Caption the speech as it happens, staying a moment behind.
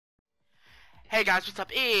Hey guys, what's up?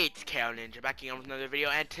 It's Kale Ninja back again with another video,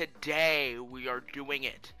 and today we are doing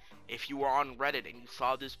it. If you were on Reddit and you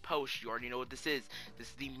saw this post, you already know what this is. This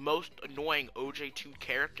is the most annoying OJ2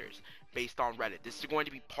 characters based on Reddit. This is going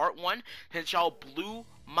to be part 1, since y'all blew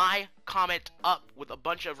my comment up with a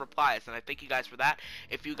bunch of replies, and I thank you guys for that.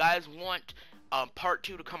 If you guys want part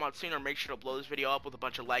 2 to come out sooner, make sure to blow this video up with a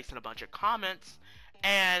bunch of likes and a bunch of comments,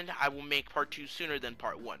 and I will make part 2 sooner than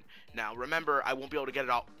part 1. Now, remember, I won't be able to get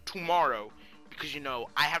it out tomorrow, because, you know,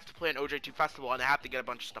 I have to play an OJ2 Festival, and I have to get a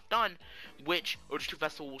bunch of stuff done, which OJ2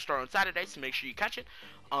 Festival will start on Saturday, so make sure you catch it.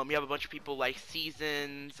 You have a bunch of people like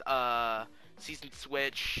Seasons, Season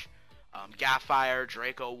Switch, Gaffire,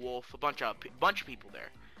 Draco Wolf, a bunch of people there.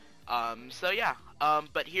 So yeah,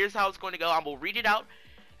 but here's how it's going to go. I will read it out,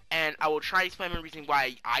 and I will try to explain my reasoning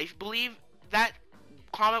why I believe that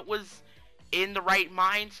comment was in the right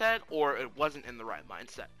mindset, or it wasn't in the right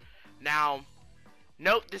mindset. Now,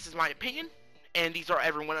 note, this is my opinion, and these are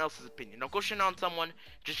everyone else's opinion. Don't go shitting on someone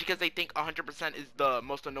just because they think 100% is the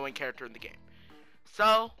most annoying character in the game.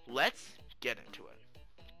 So, let's get into it.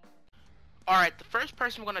 Alright, the first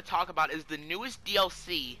person we're going to talk about is the newest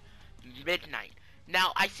DLC, Midnight.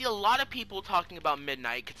 Now, I see a lot of people talking about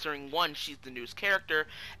Midnight, considering 1, she's the newest character,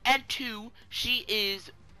 and 2, she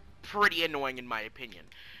is pretty annoying in my opinion.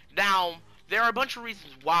 Now, there are a bunch of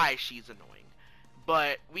reasons why she's annoying,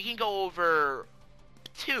 but we can go over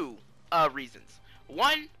 2 reasons.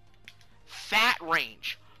 1, fat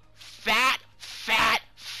range. Fat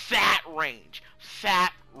range.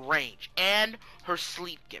 And her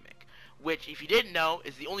sleep gimmick, which, if you didn't know,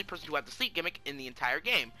 is the only person who has the sleep gimmick in the entire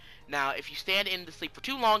game. Now, if you stand in the sleep for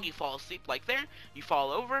too long, you fall asleep like there, you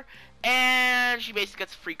fall over, and she basically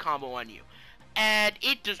gets a free combo on you. And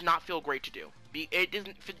it does not feel great to do. It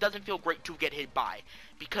doesn't feel great to get hit by,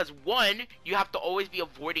 because 1, you have to always be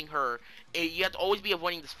avoiding her. You have to always be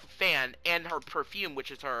avoiding this fan and her perfume,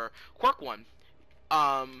 which is her quirk one.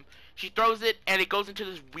 She throws it, and it goes into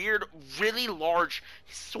this weird, really large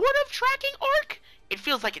sort of tracking arc. It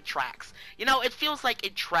feels like it tracks. You know, it feels like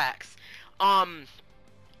it tracks.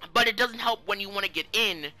 But it doesn't help when you want to get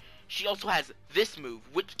in. She also has this move,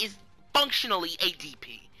 which is functionally a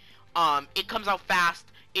DP. It comes out fast,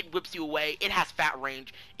 it whips you away, it has fat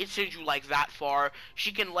range, it sends you like that far.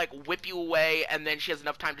 She can like whip you away, and then she has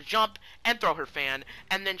enough time to jump and throw her fan,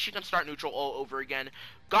 and then she can start neutral all over again.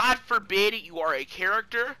 God forbid you are a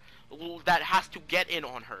character that has to get in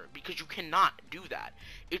on her, because you cannot do that.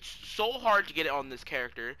 It's so hard to get it on this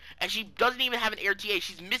character, and she doesn't even have an air TA.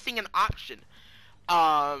 She's missing an option.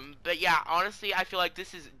 But yeah, honestly, I feel like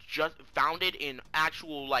this is just founded in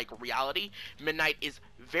actual, like, reality. Midnight is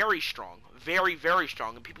very strong. Very, very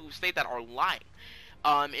strong. And people who say that are lying.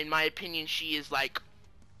 In my opinion, she is, like,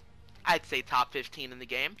 I'd say top 15 in the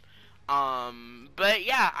game. But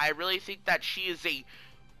yeah, I really think that she is a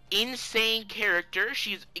insane character.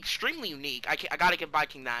 She's extremely unique. I gotta give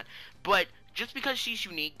Viking that. But just because she's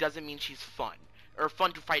unique doesn't mean she's fun. Or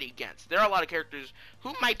fun to fight against. There are a lot of characters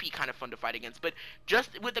who might be kind of fun to fight against, but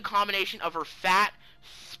just with the combination of her fat,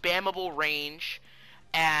 spammable range,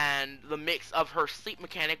 and the mix of her sleep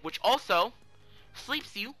mechanic, which also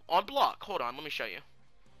sleeps you on block. Hold on, let me show you.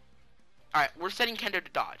 Alright, we're setting Kendo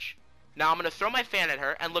to dodge. Now I'm going to throw my fan at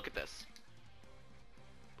her, and look at this.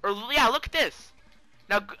 Or, yeah, look at this.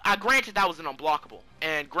 Now, granted, that was an unblockable,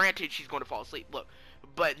 and granted, she's going to fall asleep. Look,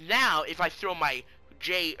 but now, if I throw my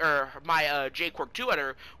J Quirk 2 at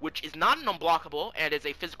her, which is not an unblockable and is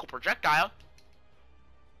a physical projectile,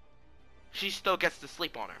 she still gets to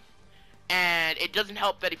sleep on her. And it doesn't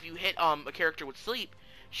help that if you hit a character with sleep,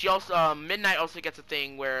 she also Midnight also gets a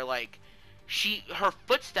thing where, like, her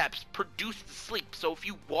footsteps produce the sleep. So if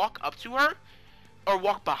you walk up to her or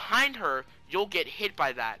walk behind her, you'll get hit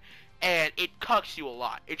by that, and it cucks you a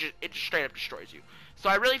lot. It just straight up destroys you. So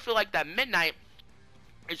I really feel like that Midnight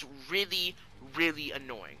is really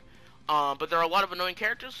annoying. But there are a lot of annoying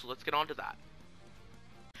characters, so let's get on to that.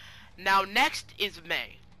 Now, next is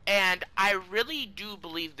May, and I really do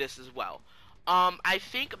believe this as well. I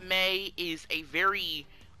think May is a very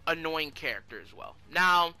annoying character as well.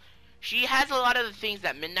 Now, she has a lot of the things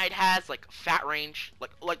that Midnight has, like fat range.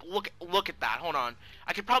 Like look at that. Hold on.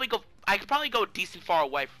 I could probably go decent far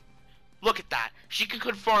away. Look at that. She can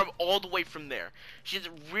confirm all the way from there. She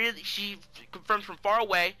confirms from far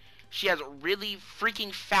away. She has really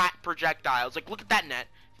freaking fat projectiles. Like, look at that net.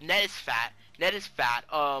 Net is fat.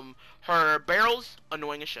 Her barrels,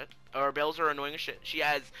 annoying as shit. Her barrels are annoying as shit. She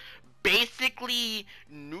has basically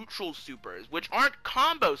neutral supers, which aren't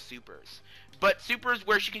combo supers, but supers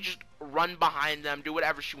where she can just run behind them, do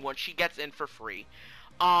whatever she wants. She gets in for free.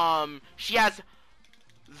 She has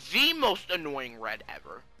the most annoying red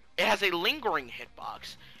ever. It has a lingering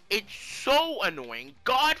hitbox. It's so annoying.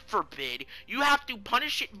 God forbid you have to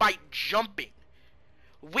punish it by jumping.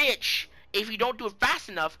 Which, if you don't do it fast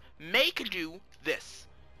enough, Mei can do this.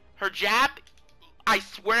 Her jab, I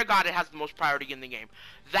swear to God, it has the most priority in the game.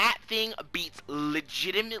 That thing beats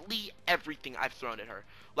legitimately everything I've thrown at her.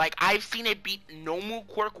 Like, I've seen it beat Nomu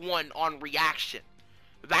Quirk 1 on reaction.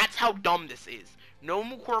 That's how dumb this is.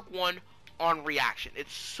 Nomu Quirk 1 on reaction.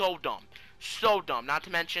 It's so dumb. So dumb. Not to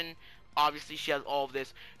mention, obviously, she has all of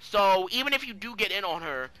this. So, even if you do get in on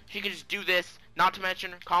her, she can just do this. Not to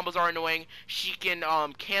mention, combos are annoying. She can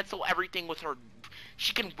cancel everything with her.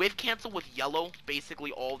 She can whiff cancel with yellow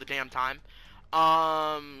basically all the damn time.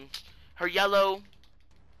 Her yellow,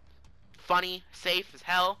 funny, safe as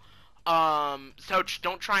hell. So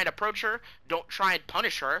don't try and approach her. Don't try and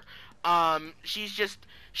punish her.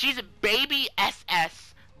 She's a baby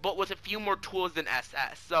SS, but with a few more tools than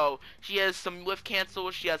SS. So she has some whiff cancel,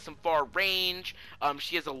 she has some far range,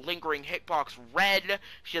 she has a lingering hitbox red,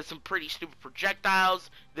 she has some pretty stupid projectiles.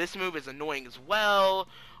 This move is annoying as well.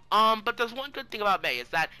 But there's one good thing about Mei, is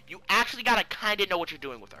that you actually gotta kinda know what you're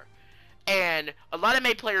doing with her. And a lot of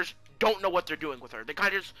Mei players don't know what they're doing with her. They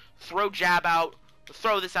kinda just throw jab out,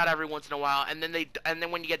 throw this out every once in a while, and then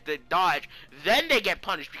when you get the dodge, then they get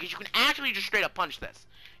punished, because you can actually just straight up punish this.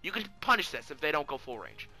 You can punish this if they don't go full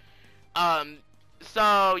range.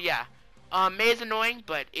 So yeah, Mei is annoying,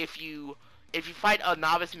 but if you fight a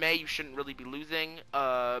novice Mei, you shouldn't really be losing.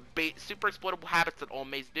 Super exploitable habits that all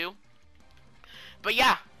Meis do. But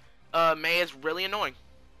yeah, Mei is really annoying.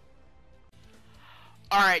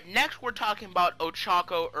 Alright, next we're talking about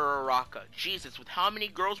Ochako Uraraka. Jesus, with how many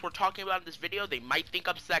girls we're talking about in this video, they might think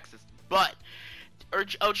I'm sexist. But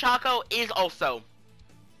Ochako is also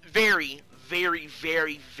very, very,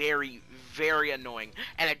 very, very, very annoying.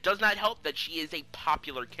 And it does not help that she is a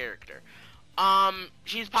popular character.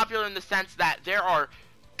 She's popular in the sense that there are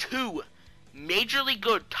two majorly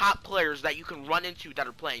good top players that you can run into that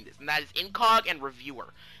are playing this. And that is Incog and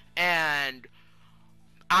Reviewer. And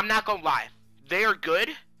I'm not gonna lie, they are good,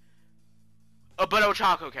 but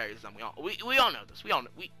Ochako carries them. We all know this. We all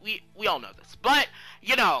know this. But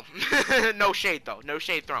you know, no shade though. No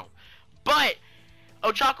shade thrown. But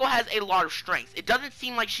Ochako has a lot of strengths. It doesn't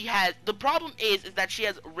seem like she has. The problem is that she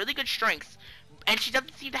has really good strengths, and she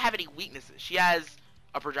doesn't seem to have any weaknesses. She has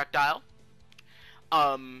a projectile,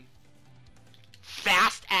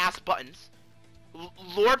 fast ass buttons.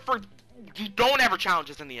 Lord, don't ever challenge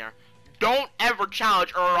us in the air. Don't ever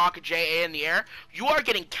challenge Uraraka JA in the air. You are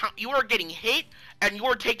getting hit, and you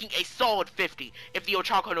are taking a solid 50. If the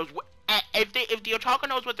Ochako knows if the Ochako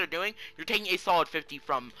knows what they're doing, you're taking a solid 50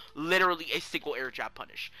 from literally a single air jab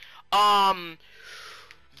punish.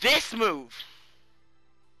 This move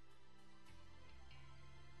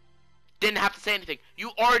didn't have to say anything.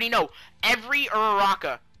 You already know. Every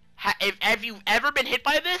Uraraka, if you've ever been hit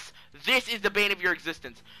by this, this is the bane of your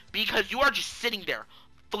existence, because you are just sitting there,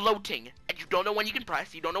 floating, and you don't know when you can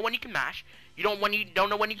press, you don't know when you can mash, you don't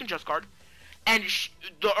know when you can just guard, and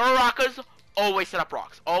the Urarakas always set up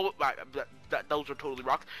rocks. Those are totally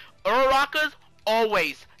rocks. Urarakas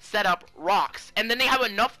always set up rocks, and then they have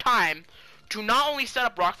enough time to not only set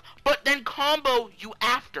up rocks, but then combo you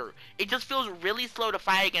after. It just feels really slow to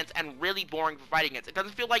fight against and really boring to fight against. It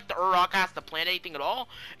doesn't feel like the Uraraka has to plan anything at all,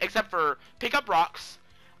 except for pick up rocks,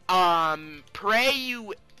 pray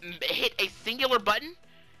you hit a singular button,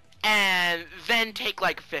 and then take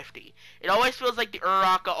like 50. It always feels like the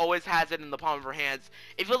Uraraka always has it in the palm of her hands.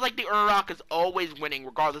 It feels like the Uraraka is always winning,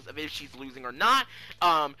 regardless of if she's losing or not.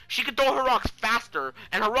 She can throw her rocks faster,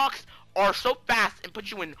 and her rocks are so fast and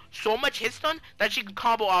put you in so much hit stun that she can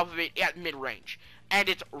combo off of it at mid-range. And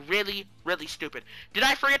it's really, really stupid. Did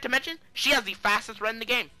I forget to mention? She has the fastest red in the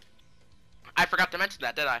game. I forgot to mention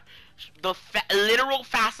that, did I? The literal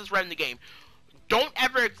fastest red in the game. Don't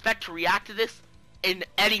ever expect to react to this in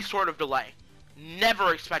any sort of delay.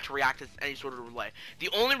 Never expect to react to any sort of delay. The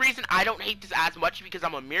only reason I don't hate this as much is because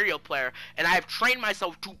I'm a Muriel player, and I have trained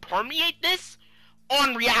myself to permeate this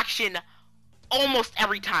on reaction almost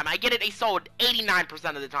every time. I get it a solid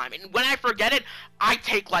 89% of the time, and when I forget it, I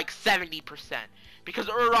take like 70%, because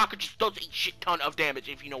Uraraka just does a shit ton of damage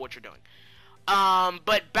if you know what you're doing.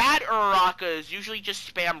 But bad Urarakas usually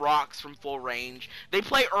just spam rocks from full range. They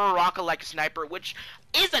play Uraraka like a sniper, which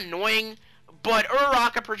is annoying, but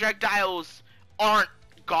Uraraka projectiles aren't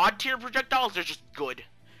god tier projectiles, they're just good.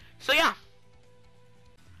 So yeah.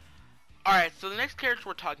 Alright, so the next character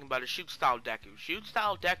we're talking about is Shoot Style Deku. Shoot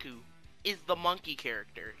Style Deku is the monkey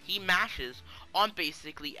character. He mashes on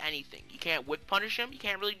basically anything. You can't whip punish him. You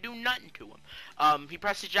can't really do nothing to him. He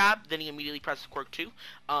presses jab, then he immediately presses quirk 2.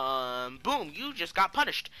 Boom, you just got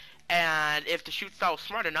punished. And if the shoot style is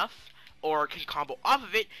smart enough, or can combo off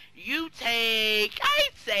of it, you take,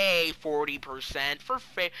 I'd say, 40% for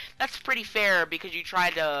fair. That's pretty fair because you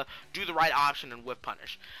tried to do the right option and whip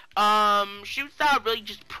punish. Shoot style really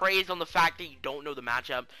just preys on the fact that you don't know the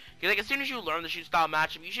matchup. Because like as soon as you learn the shoot style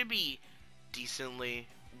matchup, you should be decently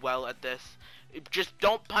well at this. Just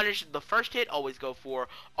don't punish the first hit. Always go for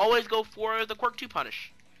the quirk 2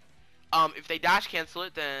 punish. If they dash cancel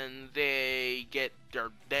it, then they get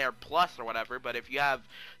their plus or whatever. But if you have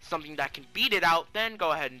something that can beat it out, then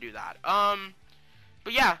go ahead and do that.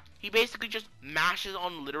 But yeah, he basically just mashes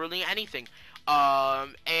on literally anything.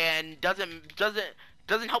 And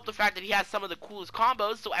doesn't help the fact that he has some of the coolest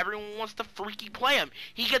combos, so everyone wants to freaky play him.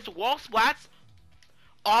 He gets wall splats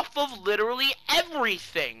off of literally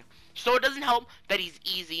everything. So it doesn't help that he's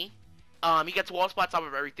easy. He gets wall splats off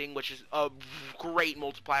of everything, which is a great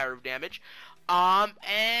multiplier of damage.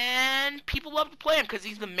 And people love to play him because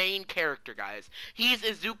he's the main character, guys. He's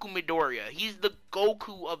Izuku Midoriya. He's the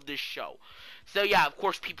Goku of this show. So yeah, of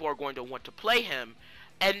course people are going to want to play him.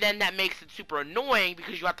 And then that makes it super annoying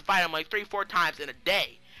because you have to fight him like 3-4 times in a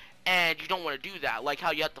day. And you don't want to do that, like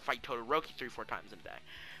how you have to fight Todoroki 3-4 times in a day.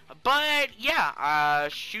 But yeah,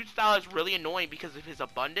 shoot style is really annoying because of his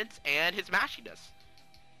abundance and his mashiness.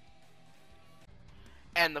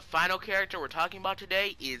 And the final character we're talking about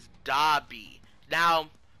today is Dabi. Now,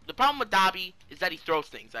 the problem with Dabi is that he throws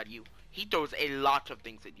things at you. He throws a lot of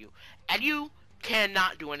things at you. And you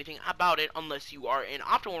cannot do anything about it unless you are in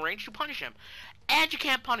optimal range to punish him. And you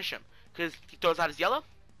can't punish him because he throws out his yellow.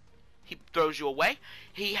 He throws you away.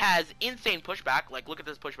 He has insane pushback. Like, look at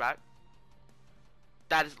this pushback.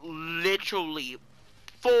 That is literally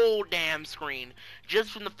full damn screen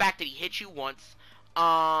just from the fact that he hit you once.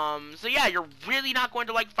 So yeah, you're really not going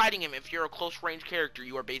to like fighting him if you're a close range character.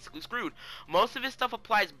 You are basically screwed. Most of his stuff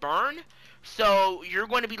applies burn, so you're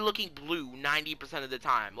going to be looking blue 90% of the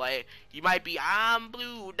time. Like, you might be, I'm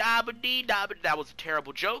blue, da-ba-dee, da-ba-dee. That was a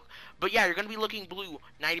terrible joke. But yeah, you're going to be looking blue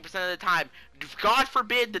 90% of the time. God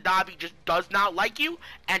forbid the Dabi just does not like you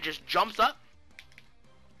and just jumps up.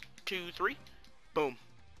 2, 3. Boom.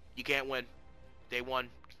 You can't win. They won.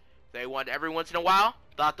 They won. Every once in a while,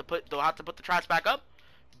 they'll have to put the traps back up.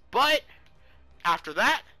 But after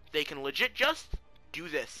that, they can legit just do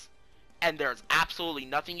this. And there's absolutely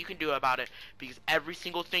nothing you can do about it because every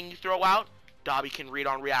single thing you throw out, Dabi can read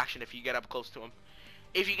on reaction if you get up close to him.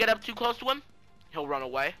 If you get up too close to him, he'll run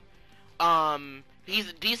away.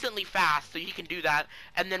 He's decently fast, so he can do that.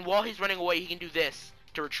 And then while he's running away, he can do this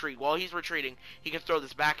to retreat. While he's retreating, he can throw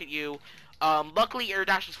this back at you. Luckily, air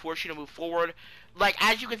dashes force you to move forward. Like,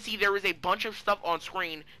 as you can see, there is a bunch of stuff on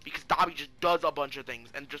screen because Dabi just does a bunch of things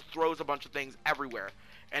and just throws a bunch of things everywhere.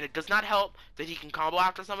 And it does not help that he can combo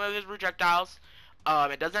after some of his projectiles.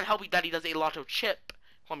 It doesn't help that he does a lot of chip.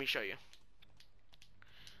 Let me show you.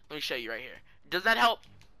 Let me show you right here. Does that help?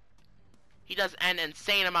 He does an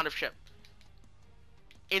insane amount of chip.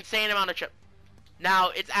 Insane amount of chip. Now,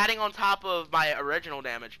 it's adding on top of my original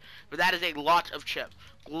damage, but that is a lot of chip.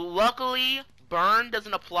 Luckily, burn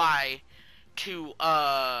doesn't apply to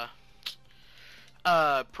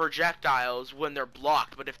projectiles when they're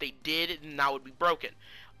blocked, but if they did, then that would be broken.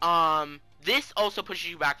 This also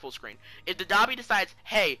pushes you back full screen. If the Dabi decides,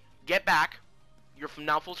 hey, get back, you're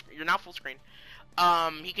now full screen.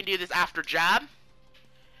 He can do this after jab,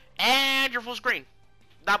 and you're full screen.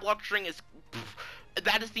 That block string is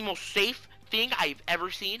that is the most safe thing I've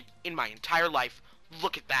ever seen in my entire life.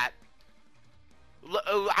 Look at that.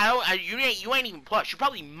 You ain't even plus. You're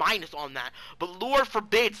probably minus on that. But Lord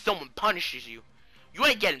forbid someone punishes you. You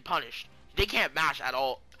ain't getting punished. They can't mash at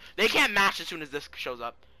all. They can't mash as soon as this shows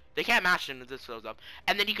up. They can't mash as soon as this shows up.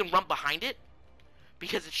 And then you can run behind it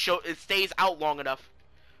because it stays out long enough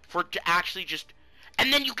for it to actually just.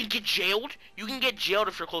 And then you can get jailed. You can get jailed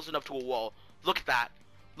if you're close enough to a wall. Look at that.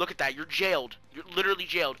 Look at that. You're jailed. You're literally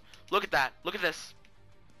jailed. Look at that. Look at this.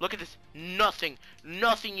 Look at this. Nothing.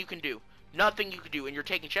 Nothing you can do. Nothing you can do. And you're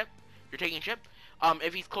taking chip. You're taking chip.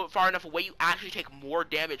 If he's far enough away, you actually take more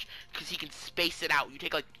damage because he can space it out. You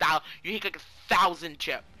take like 1,000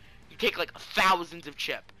 chip. You take like thousands of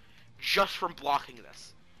chip just from blocking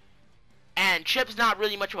this. And chip's not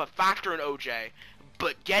really much of a factor in OJ,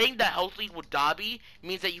 but getting the health lead with Dabi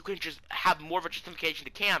means that you can just have more of a justification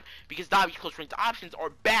to camp because Dabi's close range options are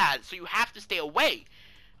bad, so you have to stay away.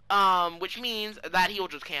 Which means that he'll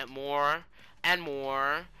just camp more and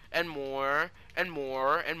more and more and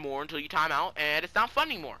more and more until you time out, and it's not fun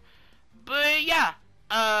anymore. But yeah,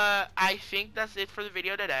 I think that's it for the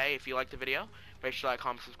video today. If you like the video, make sure to like,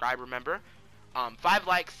 comment, subscribe. Remember, 5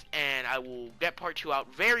 likes, and I will get part 2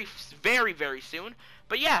 out very, very soon.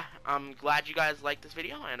 But yeah, I'm glad you guys liked this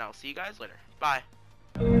video, and I'll see you guys later. Bye.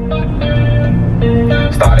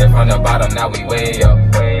 Started from the bottom, now we way up.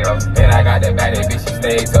 And I got that baddie bitch, she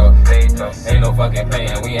stays up. Ain't no fucking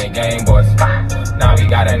playing, we ain't game boys. Now we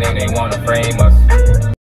got a name, they wanna frame us.